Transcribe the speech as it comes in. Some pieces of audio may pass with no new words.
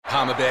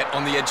Palmerbet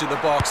on the edge of the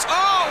box.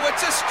 Oh,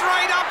 it's a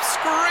straight-up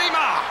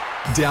screamer!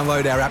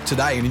 Download our app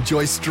today and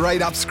enjoy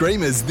straight-up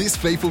screamers this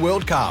FIFA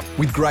World Cup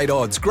with great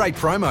odds, great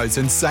promos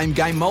and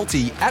same-game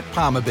multi at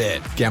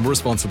Palmerbet. Gamble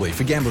responsibly.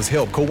 For Gamblers'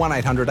 Help, call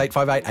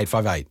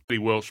 1-800-858-858. Paddy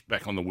Welsh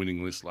back on the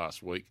winning list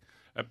last week.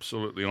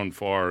 Absolutely on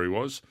fire he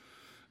was.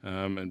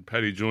 And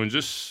Paddy joins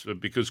us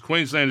because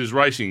Queensland is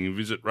racing. You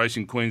visit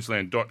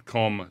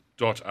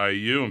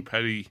racingqueensland.com.au and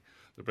Paddy,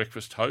 the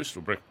breakfast host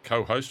or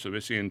co-host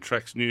of SEN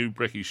Track's new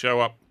Brekkie show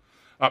up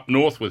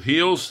north with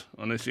Heels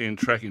on SEN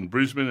Track in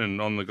Brisbane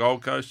and on the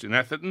Gold Coast in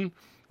Atherton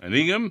and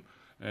Ingham.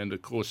 And,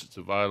 of course, it's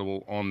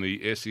available on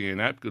the SEN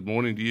app. Good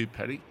morning to you,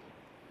 Paddy.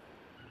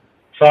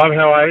 Simon,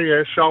 how are you?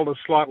 Yeah, shoulder's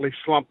slightly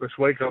slumped this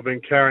week. I've been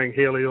carrying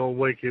Healy all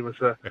week. He was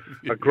a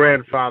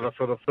grandfather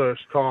for the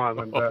first time.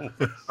 And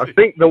I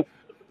think, to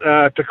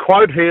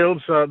quote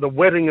Heels, the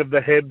wetting of the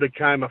head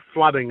became a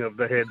flooding of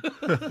the head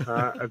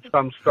at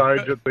some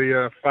stage at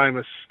the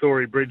famous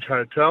Story Bridge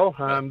Hotel.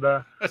 And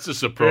that's a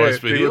surprise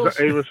for Heels.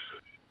 He was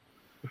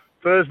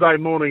Thursday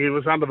morning, he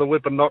was under the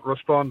whip and not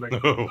responding.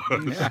 Oh,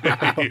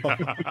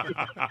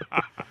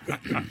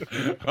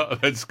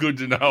 that's good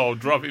to know. I'll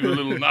drop him a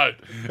little note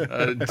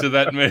to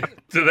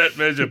that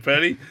measure,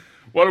 Paddy.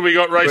 What have we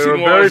got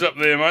racing-wise up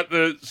there, mate?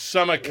 The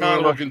summer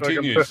carnival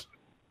continues.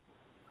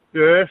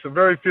 Yes,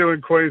 very few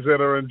in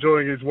Queensland are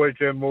enjoying his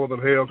weekend more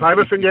than Heels. Hey,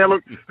 listen,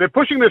 look, they're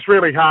pushing this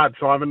really hard,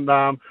 Simon.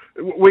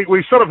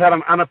 We sort of had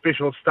an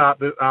unofficial start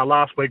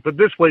last week, but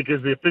this week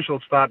is the official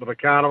start to the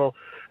carnival.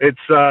 It's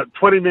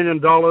 $20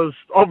 million,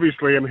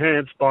 obviously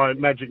enhanced by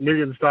Magic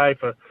Millions Day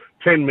for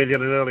 $10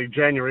 million in early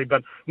January.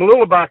 But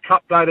Mooloolaba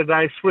Cup Day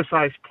today, Swiss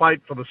Ace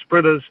Plate for the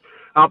sprinters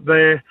up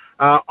there.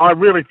 I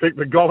really think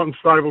the Gollan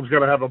Stable's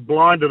going to have a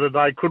blinder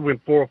today, could win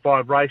 4 or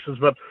 5 races.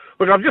 But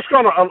look, I've just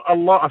gone a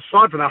lot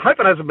aside from that. I hope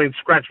it hasn't been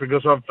scratched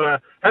because I've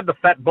had the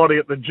fat body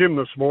at the gym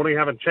this morning.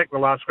 Haven't checked the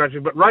last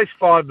scratching. But race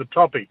 5, the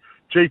toppy,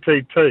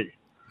 GTT.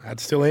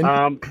 That's still in.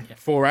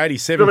 480,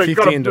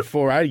 750 into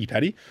 480,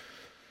 Paddy.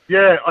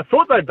 Yeah, I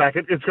thought they'd back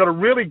it. It's got a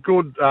really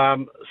good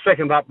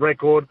second-up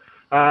record,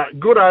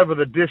 good over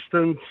the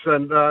distance.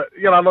 And,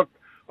 look,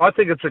 I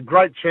think it's a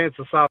great chance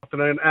this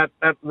afternoon at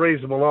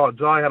reasonable odds.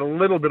 I had a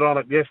little bit on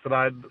it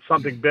yesterday,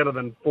 something better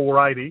than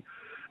 480.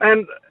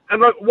 And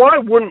look, why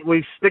wouldn't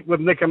we stick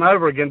with Nick and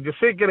Over again? Did you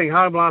see it getting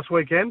home last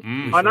weekend?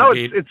 I know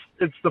it's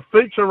the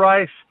feature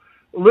race,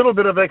 a little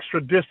bit of extra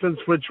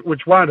distance, which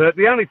won't hurt.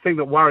 The only thing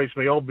that worries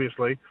me,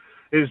 obviously,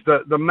 is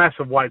the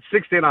massive weight,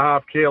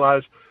 60.5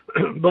 kilos.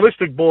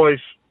 Ballistic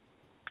Boys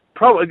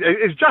probably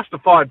is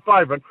justified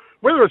favourite.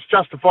 Whether it's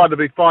justified to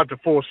be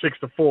 5-4,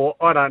 6-4,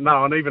 I don't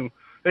know. And even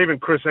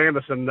Chris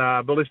Anderson,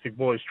 Ballistic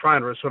Boys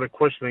trainer, is sort of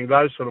questioning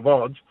those sort of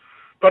odds.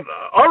 But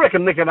I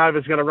reckon Nick and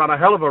Over's going to run a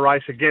hell of a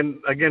race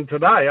again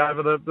today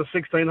over the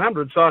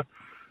 1600. So,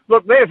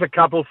 look, there's a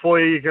couple for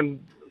you. You can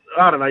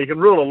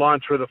rule a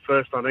line through the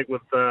first, I think,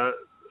 with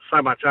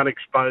so much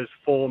unexposed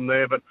form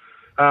there. But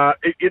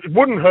it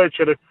wouldn't hurt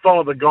you to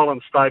follow the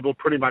Gollan Stable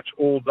pretty much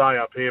all day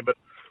up here. But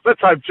let's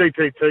hope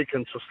GTT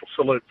can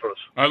salute for us.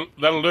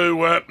 That'll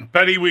do.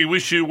 Paddy, we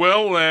wish you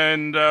well,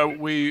 and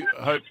we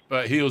hope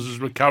Heels'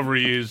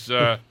 recovery is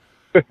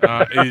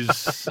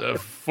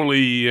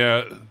fully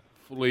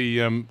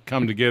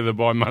come together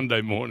by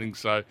Monday morning,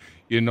 so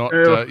you're not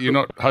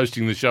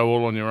hosting the show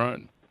all on your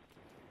own.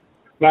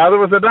 No, there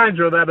was a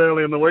danger of that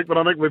early in the week, but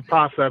I think we've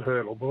passed that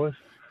hurdle, boys.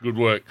 Good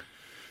work.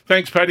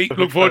 Thanks, Paddy.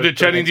 Look forward to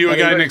chatting to you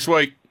again next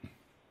week.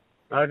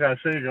 Okay,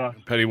 see you guys.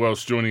 Paddy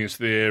Welsh joining us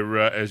there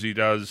as he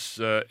does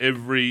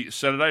every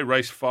Saturday.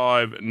 Race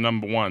 5,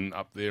 number 1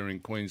 up there in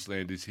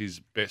Queensland is his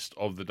best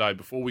of the day.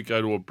 Before we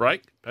go to a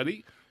break,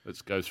 Paddy,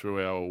 let's go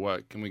through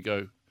our, can we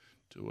go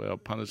to our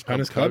Punters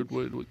Club code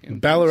word again?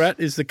 Ballarat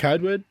is the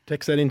code word.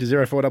 Text that into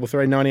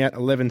 0433 98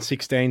 11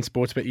 16.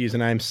 Sportsbet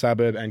username,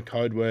 suburb and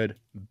code word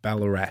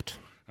Ballarat.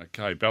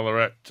 Okay,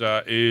 Ballarat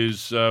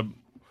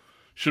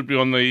should be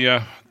on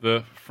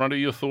the front of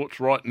your thoughts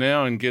right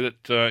now and get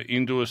it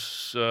into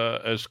us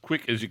as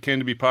quick as you can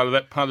to be part of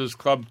that Punters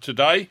Club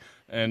today.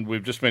 And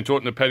we've just been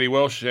talking to Paddy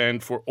Welsh,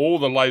 and for all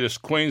the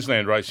latest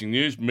Queensland racing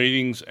news,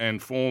 meetings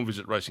and form,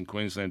 visit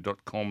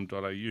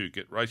racingqueensland.com.au.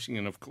 Get racing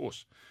and, of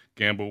course,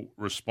 gamble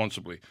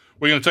responsibly.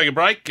 We're going to take a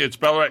break. It's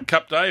Ballarat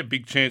Cup Day. A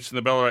big chance in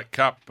the Ballarat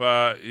Cup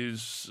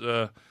is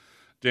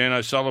Dan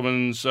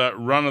O'Sullivan's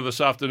runner this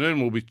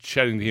afternoon. We'll be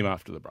chatting to him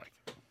after the break.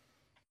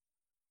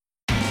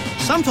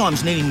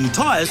 Sometimes needing new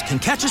tyres can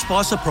catch us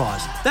by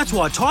surprise. That's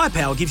why Tyre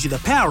Power gives you the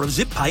power of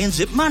Zip Pay and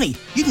Zip Money.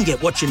 You can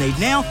get what you need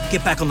now,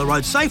 get back on the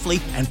road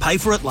safely and pay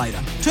for it later.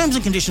 Terms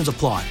and conditions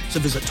apply. So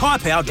visit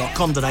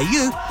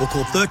tyrepower.com.au or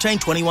call 13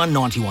 21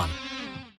 91.